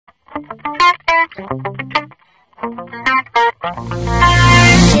Hey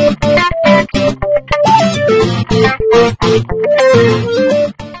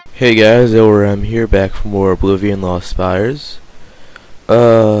guys, I'm here back for more Oblivion Lost Spires.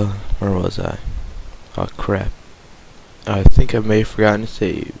 Where was I? Oh crap. I think I may have forgotten to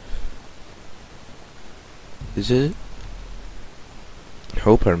save. Is it? I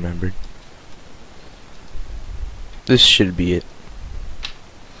hope I remembered. This should be it.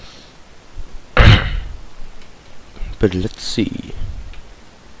 But let's see.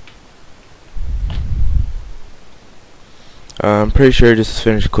 I'm pretty sure I just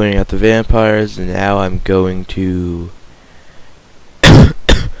finished cleaning out the vampires, and now I'm going to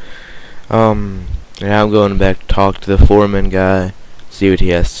now I'm going back to talk to the foreman guy, see what he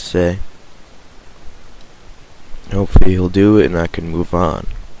has to say. Hopefully he'll do it and I can move on.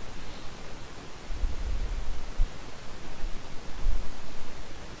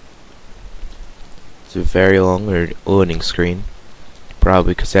 It's a very long loading screen,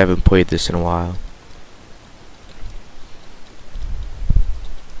 probably because I haven't played this in a while.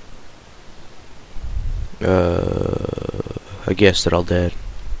 I guess they're all dead.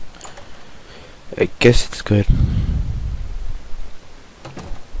 I guess it's good.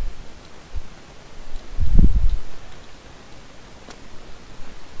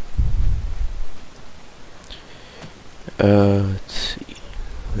 Let's see.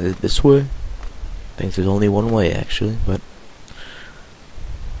 Is it this way? I think there's only one way actually, but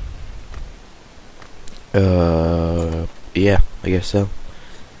yeah, I guess so.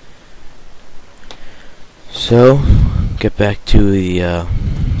 So, get back to the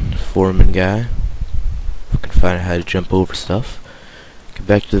foreman guy. If I can find out how to jump over stuff. Get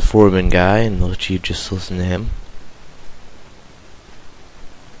back to the foreman guy and let you just listen to him.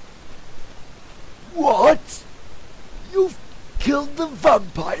 What? You've killed the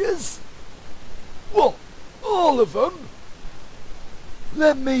vampires? What? All of them?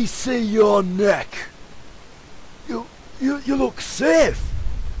 Let me see your neck. You look safe.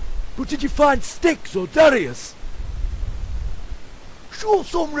 But did you find sticks or darius? Show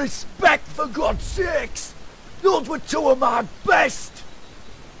some respect, for God's sakes! Those were two of my best!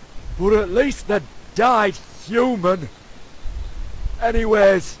 But at least they died human.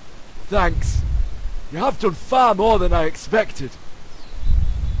 Anyways, thanks. You have done far more than I expected.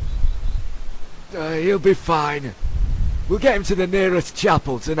 He'll be fine. We'll get him to the nearest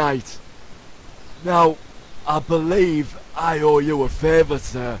chapel tonight. Now, I believe I owe you a favour,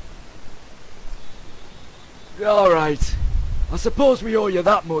 sir. Alright. I suppose we owe you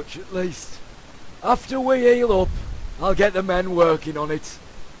that much, at least. After we heal up, I'll get the men working on it.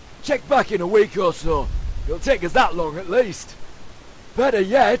 Check back in a week or so. It'll take us that long, at least. Better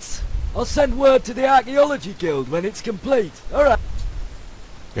yet, I'll send word to the Archaeology Guild when it's complete. Alright.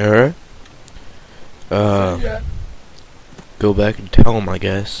 Alright. Go back and tell him, I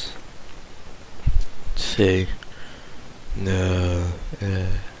guess. Let's see.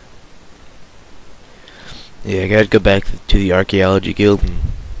 Yeah, I gotta go back to the Archaeology Guild and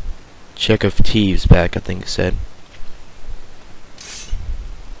check if Teve's back, I think it said.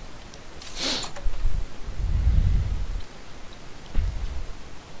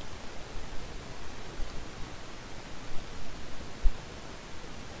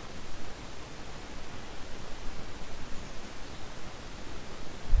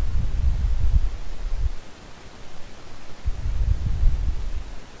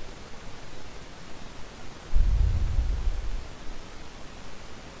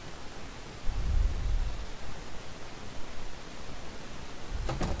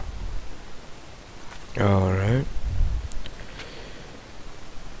 Alright.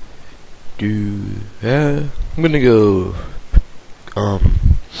 I'm gonna go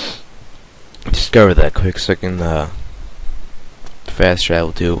discover that quick so I can fast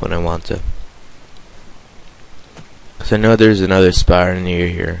travel to it when I want to. Cause I know there's another spire near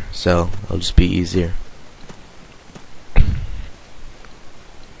here, so it'll just be easier.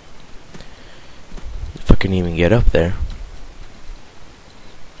 If I can even get up there.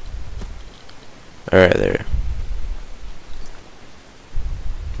 Alright, there.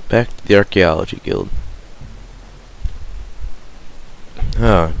 Back to the Archaeology Guild.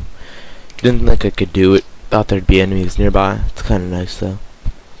 Oh. Didn't think I could do it. Thought there'd be enemies nearby. It's kinda nice though.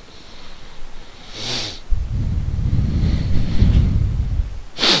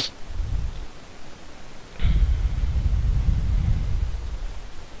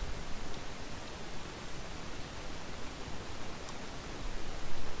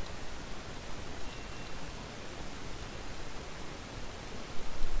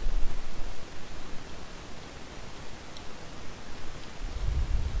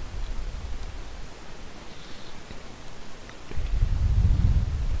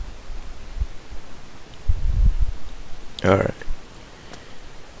 Alright.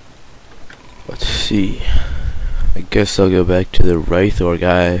 Let's see. I guess I'll go back to the Rythor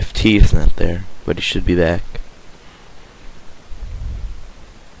guy if T is not there, but he should be back.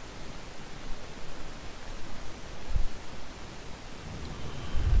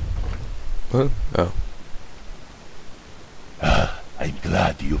 What? Oh. I'm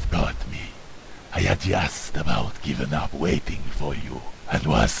glad you've got me. I had just about given up waiting for you, and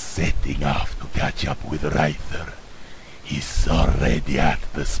was setting off to catch up with Ryther. He's already at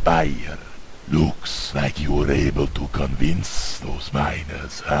the Spire. Looks like you were able to convince those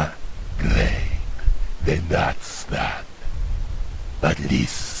miners, huh? Great. Then that's that. But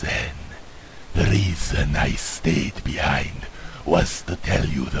listen, the reason I stayed behind was to tell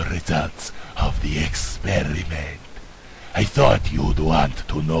you the results of the experiment. I thought you'd want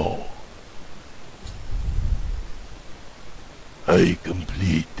to know. I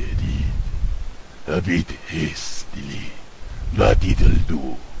completed it. A bit hastily, but it'll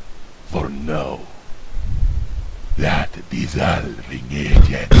do. For now. That dissolving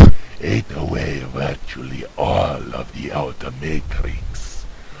agent ate away virtually all of the outer matrix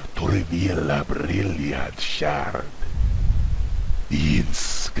to reveal a brilliant shard. The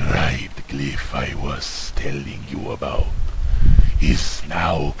inscribed glyph I was telling you about is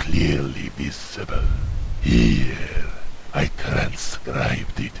now clearly visible. Here, I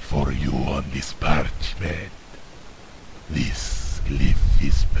transcribed it for you on this parchment. This glyph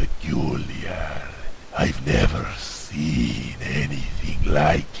is peculiar. I've never seen anything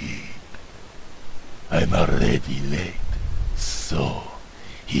like it. I'm already late, so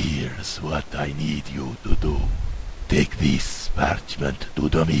here's what I need you to do. Take this parchment to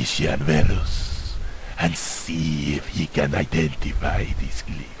Domitian Verus and see if he can identify this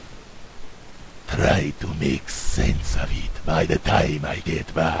glyph. Try to make sense of it by the time I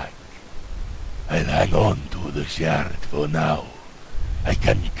get back. I'll hang on to the shard for now. I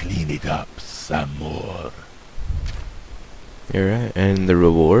can clean it up some more. You're right. And the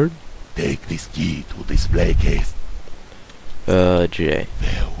reward? Take this key to display case. J.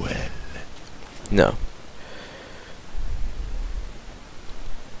 Farewell. No.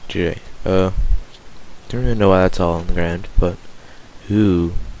 J. Don't really know why that's all on the ground, but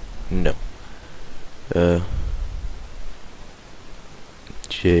who? No.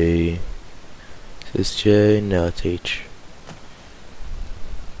 J. Is this J? No, it's H.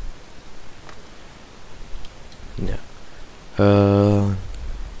 No.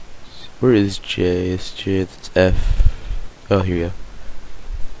 Where is J? It's J, that's F. Oh, here we go.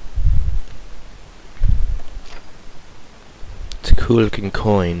 It's a cool looking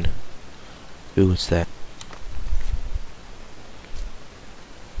coin. Ooh, what's that?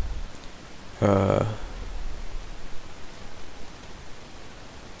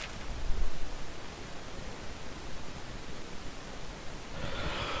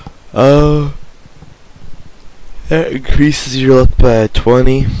 That increases your luck by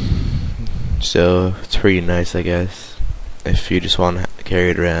 20, so it's pretty nice, I guess, if you just want to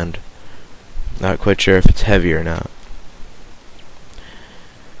carry it around. Not quite sure if it's heavy or not.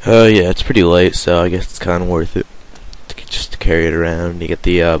 Yeah, it's pretty light, so I guess it's kind of worth it just to carry it around. You get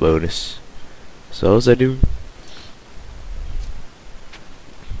the bonus. So what was I doing?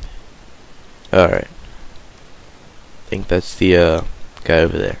 Alright. I think that's the guy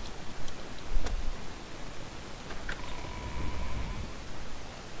over there.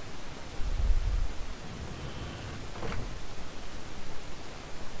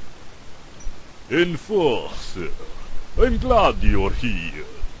 Enforcer, I'm glad you're here.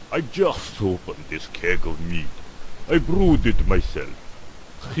 I just opened this keg of meat. I brewed it myself.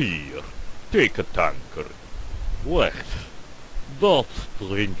 Here, take a tankard. Well, don't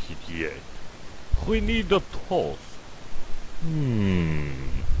drink it yet. We need a toast.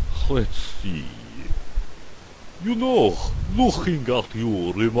 Let's see. You know, looking at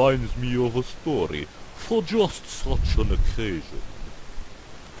you reminds me of a story for just such an occasion.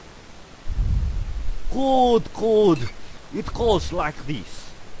 Good. It goes like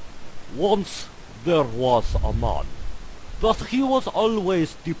this. Once there was a man, but he was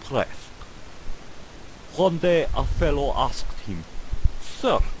always depressed. One day a fellow asked him,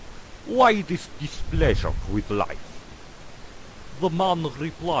 "Sir, why this displeasure with life?" The man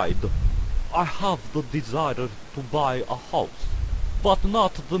replied, "I have the desire to buy a house, but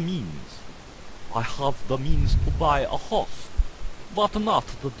not the means. I have the means to buy a horse, but not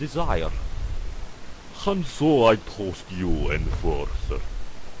the desire. And so I toast you, Enforcer.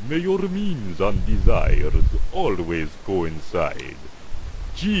 May your means and desires always coincide.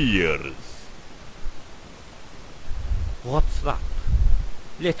 Cheers!" What's that?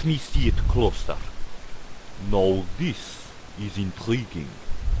 Let me see it closer. Now this is intriguing.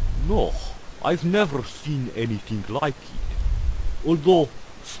 No, I've never seen anything like it. Although,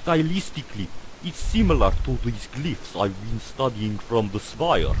 stylistically, it's similar to these glyphs I've been studying from the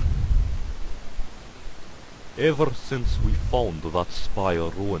Spire. Ever since we found that Spire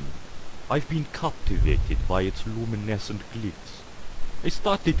ruin, I've been captivated by its luminescent glyphs. I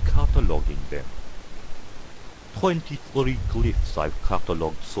started cataloging them. 23 glyphs I've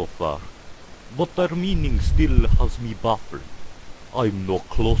cataloged so far, but their meaning still has me baffled. I'm no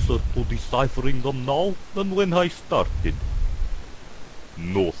closer to deciphering them now than when I started.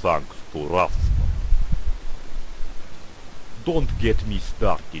 No thanks to Rathma. Don't get me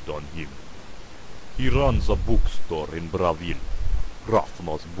started on him. He runs a bookstore in Braville,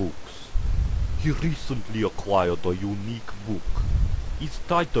 Rathma's Books. He recently acquired a unique book. Its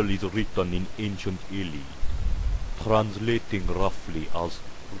title is written in ancient Elite, translating roughly as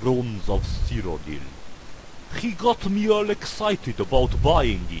Runes of Cyrodiil. He got me all excited about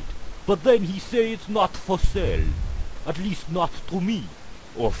buying it, but then he say it's not for sale. At least not to me,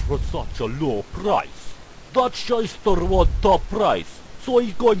 or for such a low price. That shyster want top price, so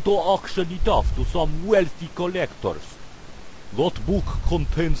he's going to auction it off to some wealthy collectors. That book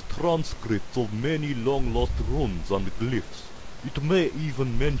contains transcripts of many long-lost runes and glyphs. It may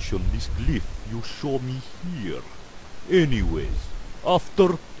even mention this glyph you show me here. Anyways,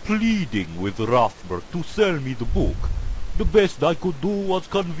 after pleading with Rathmer to sell me the book, the best I could do was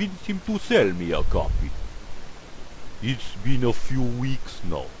convince him to sell me a copy. It's been a few weeks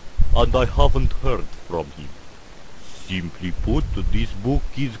now, and I haven't heard from him. Simply put, this book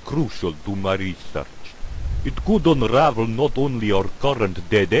is crucial to my research. It could unravel not only our current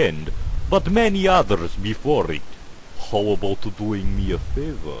dead end, but many others before it. How about doing me a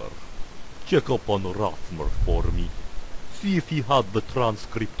favor? Check up on Rathmer for me. See if he had the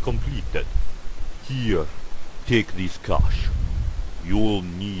transcript completed. Here, take this cash. You'll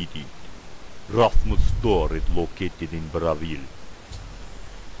need it. Rathmer's store is located in Braville.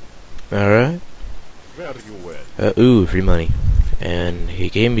 Alright. Very well. Ooh, free money. And he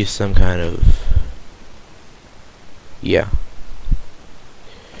gave me some kind of... yeah.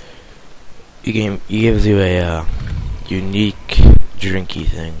 He gives you a unique drinky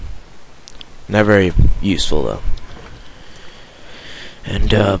thing. Not very useful though. And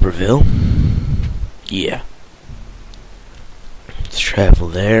Braville. Yeah. Let's travel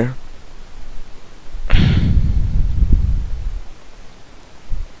there.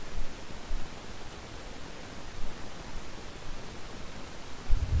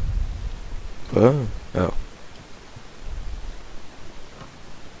 Oh.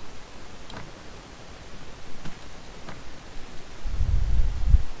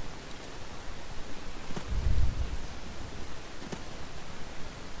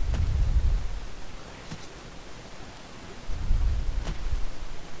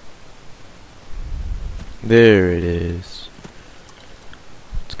 There it is.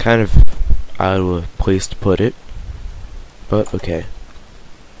 It's kind of out of a place to put it, but okay.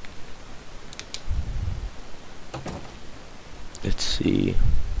 Let's see.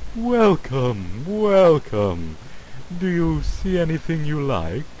 Welcome, welcome. Do you see anything you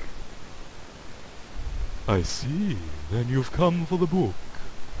like? I see. Then you've come for the book.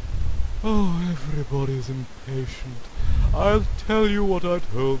 Oh, everybody's impatient. I'll tell you what I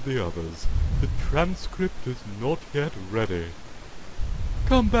told the others. The transcript is not yet ready.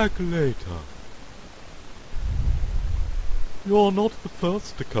 Come back later. You're not the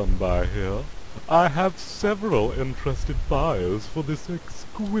first to come by here. I have several interested buyers for this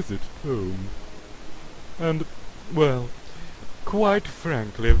exquisite tome. And, well, quite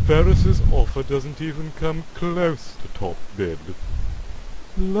frankly, Varus's offer doesn't even come close to top bid.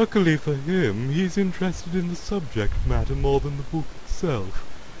 Luckily for him, he's interested in the subject matter more than the book itself,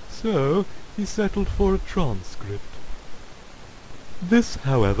 so he settled for a transcript. This,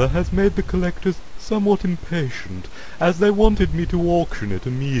 however, has made the collectors somewhat impatient, as they wanted me to auction it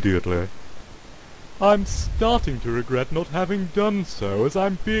immediately. I'm starting to regret not having done so, as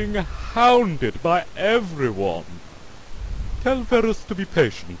I'm being hounded by everyone. Tell Varus to be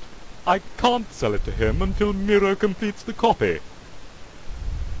patient. I can't sell it to him until Miro completes the copy.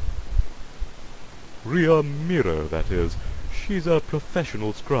 Rhea Miro, that is. She's a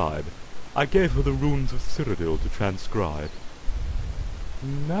professional scribe. I gave her the runes of Cyrodiil to transcribe.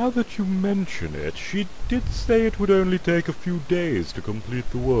 Now that you mention it, she did say it would only take a few days to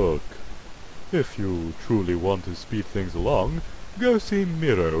complete the work. If you truly want to speed things along, go see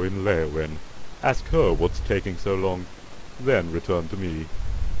Miro in Leowyn. Ask her what's taking so long, then return to me.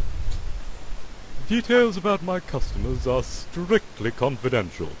 Details about my customers are strictly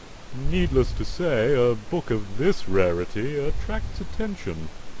confidential. Needless to say, a book of this rarity attracts attention.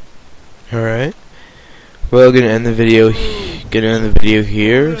 Alright. Well, gonna end the video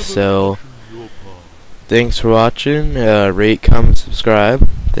here, so thanks for watching. Rate, comment, subscribe.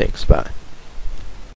 Thanks, bye.